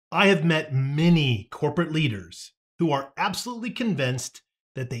I have met many corporate leaders who are absolutely convinced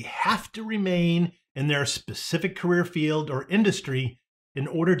that they have to remain in their specific career field or industry in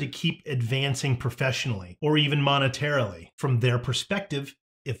order to keep advancing professionally or even monetarily. From their perspective,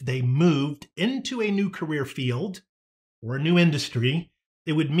 if they moved into a new career field or a new industry,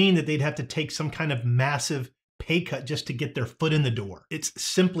 it would mean that they'd have to take some kind of massive pay cut just to get their foot in the door. It's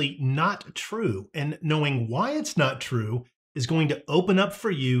simply not true. And knowing why it's not true is going to open up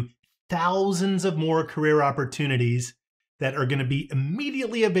for you thousands of more career opportunities that are going to be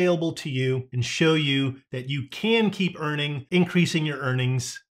immediately available to you and show you that you can keep earning, increasing your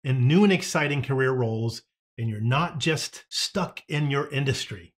earnings in new and exciting career roles, and you're not just stuck in your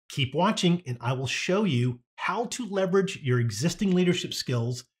industry. Keep watching and I will show you how to leverage your existing leadership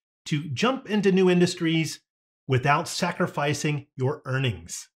skills to jump into new industries without sacrificing your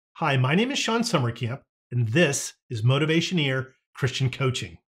earnings. Hi, my name is Shawn Sommerkamp, and this is Motivationeer Christian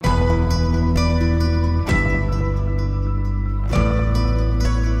Coaching.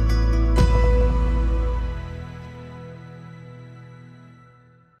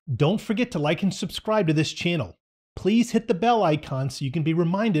 Don't forget to like and subscribe to this channel. Please hit the bell icon so you can be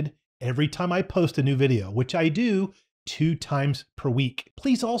reminded every time I post a new video, which I do 2 times per week.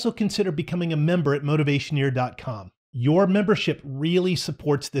 Please also consider becoming a member at motivationeer.com. Your membership really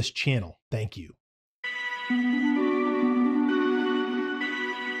supports this channel. Thank you.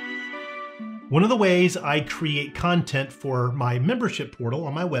 One of the ways I create content for my membership portal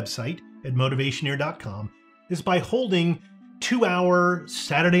on my website at motivationeer.com is by holding 2-hour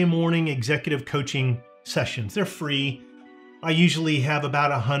Saturday morning executive coaching sessions. They're free. I usually have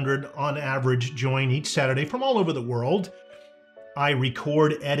about 100 on average join each Saturday from all over the world. I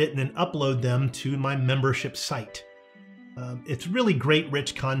record, edit, and then upload them to my membership site. It's really great,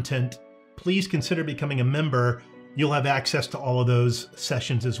 rich content. Please consider becoming a member. You'll have access to all of those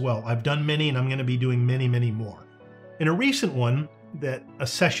sessions as well. I've done many, and I'm going to be doing many, many more. In a recent one, a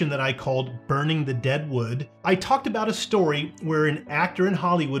session that I called Burning the Dead Wood, I talked about a story where an actor in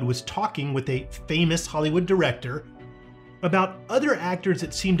Hollywood was talking with a famous Hollywood director about other actors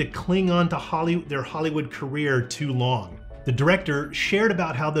that seemed to cling on to their Hollywood career too long. The director shared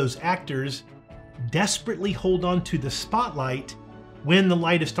about how those actors desperately hold on to the spotlight when the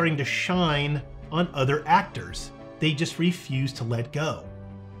light is starting to shine on other actors. They just refuse to let go.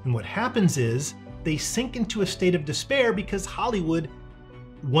 And what happens is they sink into a state of despair because Hollywood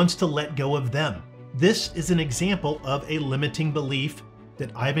wants to let go of them. This is an example of a limiting belief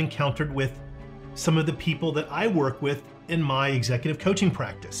that I've encountered with some of the people that I work with in my executive coaching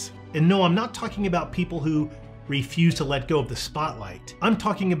practice. And no, I'm not talking about people who refuse to let go of the spotlight. I'm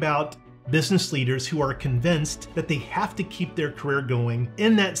talking about business leaders who are convinced that they have to keep their career going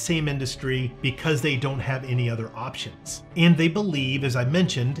in that same industry because they don't have any other options. And they believe, as I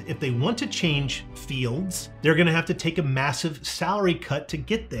mentioned, if they want to change fields, they're going to have to take a massive salary cut to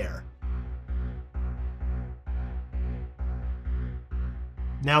get there.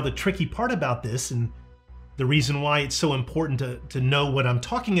 Now, the tricky part about this, and the reason why it's so important to know what I'm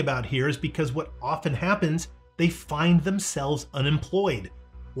talking about here, is because what often happens, they find themselves unemployed.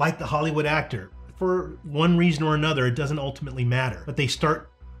 Like the Hollywood actor, for one reason or another, it doesn't ultimately matter, but they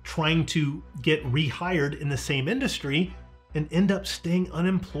start trying to get rehired in the same industry and end up staying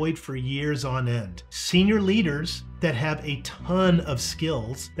unemployed for years on end. Senior leaders that have a ton of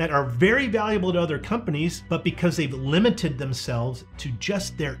skills that are very valuable to other companies, but because they've limited themselves to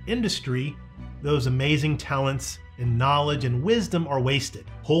just their industry, those amazing talents and knowledge and wisdom are wasted.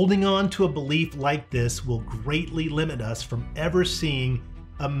 Holding on to a belief like this will greatly limit us from ever seeing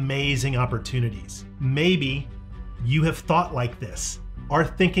amazing opportunities. Maybe you have thought like this, are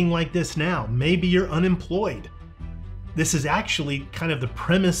thinking like this now. Maybe you're unemployed. This is actually kind of the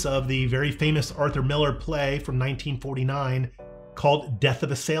premise of the very famous Arthur Miller play from 1949 called Death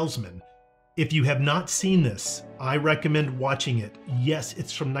of a Salesman. If you have not seen this, I recommend watching it. Yes,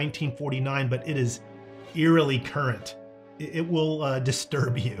 it's from 1949, but it is eerily current. It will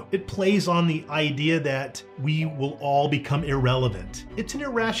disturb you. It plays on the idea that we will all become irrelevant. It's an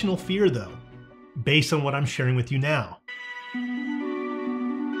irrational fear, though, based on what I'm sharing with you now.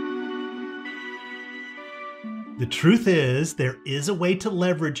 The truth is, there is a way to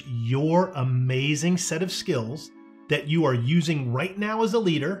leverage your amazing set of skills that you are using right now as a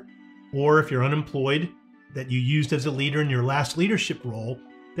leader, or if you're unemployed, that you used as a leader in your last leadership role,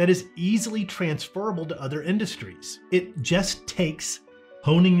 that is easily transferable to other industries. It just takes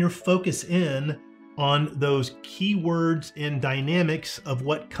honing your focus in on those keywords and dynamics of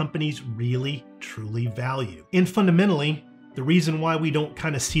what companies really, truly value. And fundamentally, the reason why we don't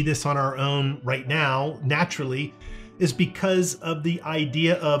kind of see this on our own right now, naturally, is because of the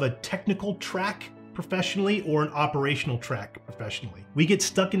idea of a technical track professionally or an operational track professionally. We get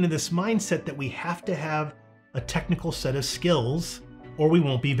stuck into this mindset that we have to have a technical set of skills or we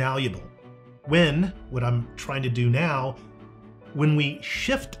won't be valuable. When, what I'm trying to do now, when we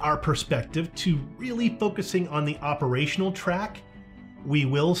shift our perspective to really focusing on the operational track, we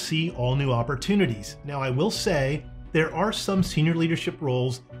will see all new opportunities. Now, I will say there are some senior leadership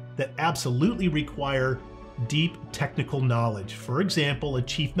roles that absolutely require deep technical knowledge. For example, a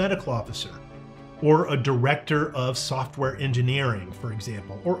chief medical officer, or a director of software engineering, for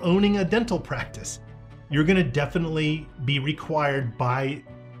example, or owning a dental practice. You're going to definitely be required by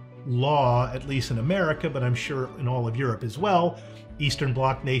law, at least in America, but I'm sure in all of Europe as well, Eastern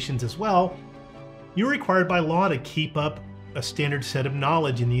Bloc nations as well, you're required by law to keep up a standard set of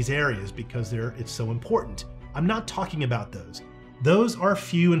knowledge in these areas because it's so important. I'm not talking about those. Those are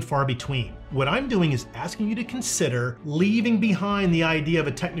few and far between. What I'm doing is asking you to consider leaving behind the idea of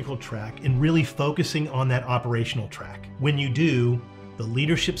a technical track and really focusing on that operational track. When you do, the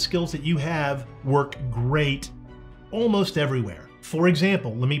leadership skills that you have work great almost everywhere. For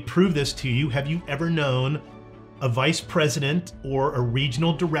example, let me prove this to you. Have you ever known a vice president or a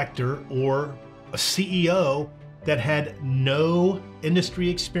regional director or a CEO that had no industry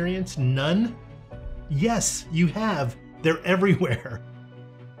experience? None? Yes, you have. They're everywhere.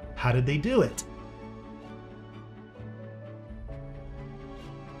 How did they do it?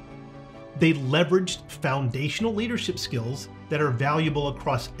 They leveraged foundational leadership skills that are valuable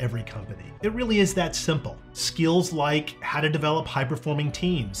across every company. It really is that simple. Skills like how to develop high-performing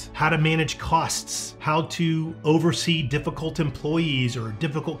teams, how to manage costs, how to oversee difficult employees or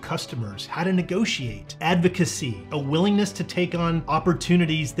difficult customers, how to negotiate, advocacy, a willingness to take on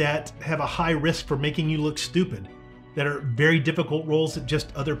opportunities that have a high risk for making you look stupid, that are very difficult roles that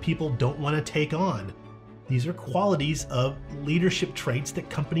just other people don't want to take on. These are qualities of leadership traits that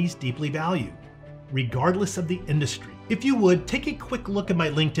companies deeply value, regardless of the industry. If you would, take a quick look at my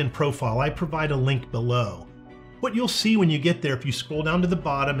LinkedIn profile. I provide a link below. What you'll see when you get there, if you scroll down to the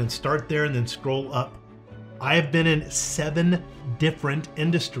bottom and start there and then scroll up, I have been in 7 different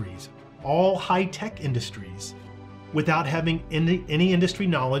industries, all high-tech industries, without having any industry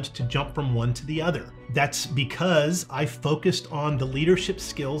knowledge to jump from one to the other. That's because I focused on the leadership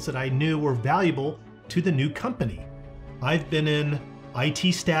skills that I knew were valuable to the new company. I've been in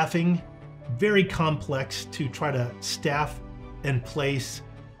IT staffing, very complex to try to staff and place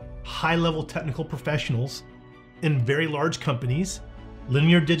high-level technical professionals in very large companies,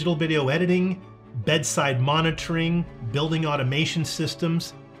 linear digital video editing, bedside monitoring, building automation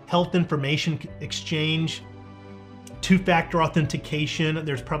systems, health information exchange, two-factor authentication.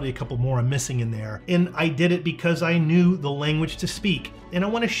 There's probably a couple more I'm missing in there. And I did it because I knew the language to speak. And I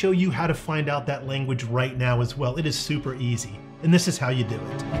want to show you how to find out that language right now as well. It is super easy. And this is how you do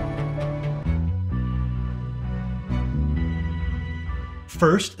it.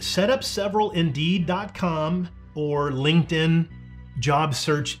 First, set up several Indeed.com or LinkedIn job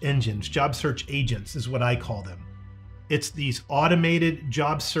search engines. Job search agents is what I call them. It's these automated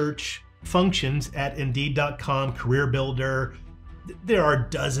job search functions at Indeed.com, Career Builder. There are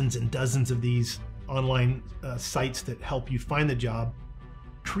dozens and dozens of these online sites that help you find the job.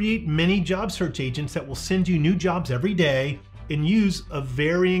 Create many job search agents that will send you new jobs every day and use a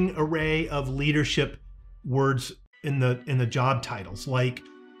varying array of leadership words in the job titles, like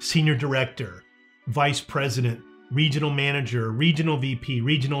senior director, vice president, regional manager, regional VP,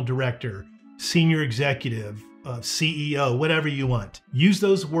 regional director, senior executive, CEO, whatever you want. Use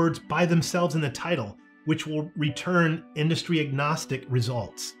those words by themselves in the title, which will return industry-agnostic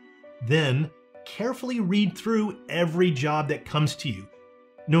results. Then carefully read through every job that comes to you,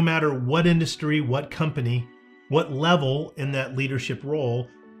 no matter what industry, what company, what level in that leadership role.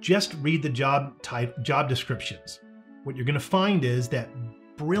 Just read the job descriptions. What you're going to find is that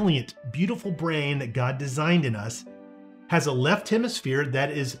brilliant, beautiful brain that God designed in us has a left hemisphere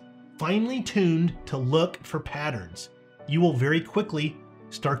that is finely tuned to look for patterns. You will very quickly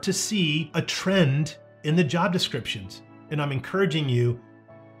start to see a trend in the job descriptions. And I'm encouraging you,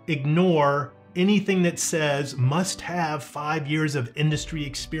 ignore anything that says must have 5 years of industry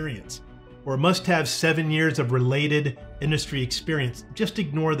experience or must have 7 years of related industry experience. Just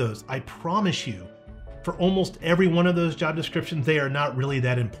ignore those. I promise you, for almost every one of those job descriptions, they are not really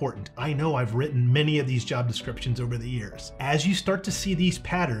that important. I know I've written many of these job descriptions over the years. As you start to see these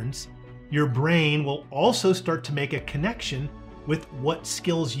patterns, your brain will also start to make a connection with what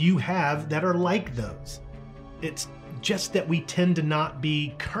skills you have that are like those. It's just that we tend to not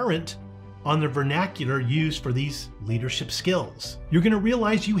be current on the vernacular used for these leadership skills. You're going to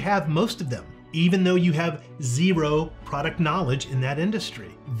realize you have most of them. even though you have zero product knowledge in that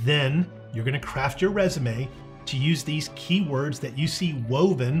industry. Then you're going to craft your resume to use these keywords that you see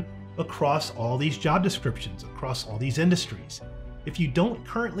woven across all these job descriptions, across all these industries. If you don't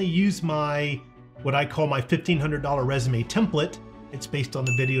currently use what I call my $1,500 resume template, it's based on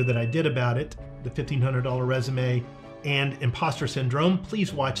the video that I did about it, the $1,500 resume and imposter syndrome,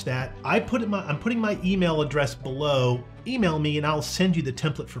 please watch that. I'm putting my email address below. Email me and I'll send you the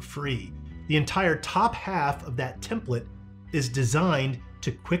template for free. The entire top half of that template is designed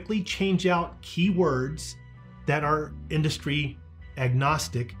to quickly change out keywords that are industry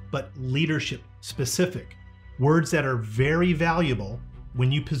agnostic but leadership specific. Words that are very valuable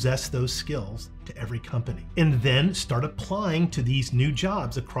when you possess those skills to every company. And then start applying to these new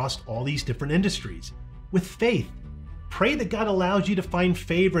jobs across all these different industries with faith. Pray that God allows you to find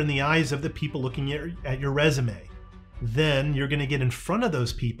favor in the eyes of the people looking at your resume. Then you're going to get in front of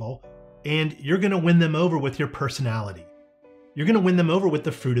those people and you're going to win them over with your personality. You're going to win them over with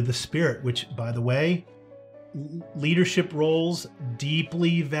the fruit of the Spirit, which, by the way, leadership roles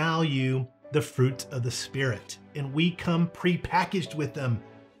deeply value the fruit of the Spirit, and we come pre-packaged with them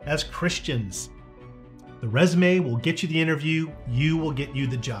as Christians. The resume will get you the interview, you will get you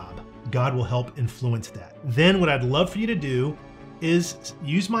the job. God will help influence that. Then what I'd love for you to do is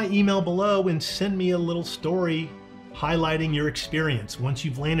use my email below and send me a little story highlighting your experience once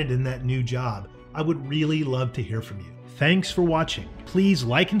you've landed in that new job. I would really love to hear from you. Thanks for watching. Please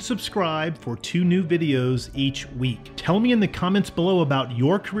like and subscribe for 2 new videos each week. Tell me in the comments below about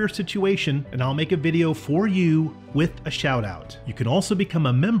your career situation and I'll make a video for you with a shout out. You can also become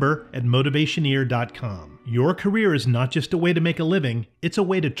a member at motivationeer.com. Your career is not just a way to make a living, it's a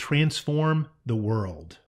way to transform the world.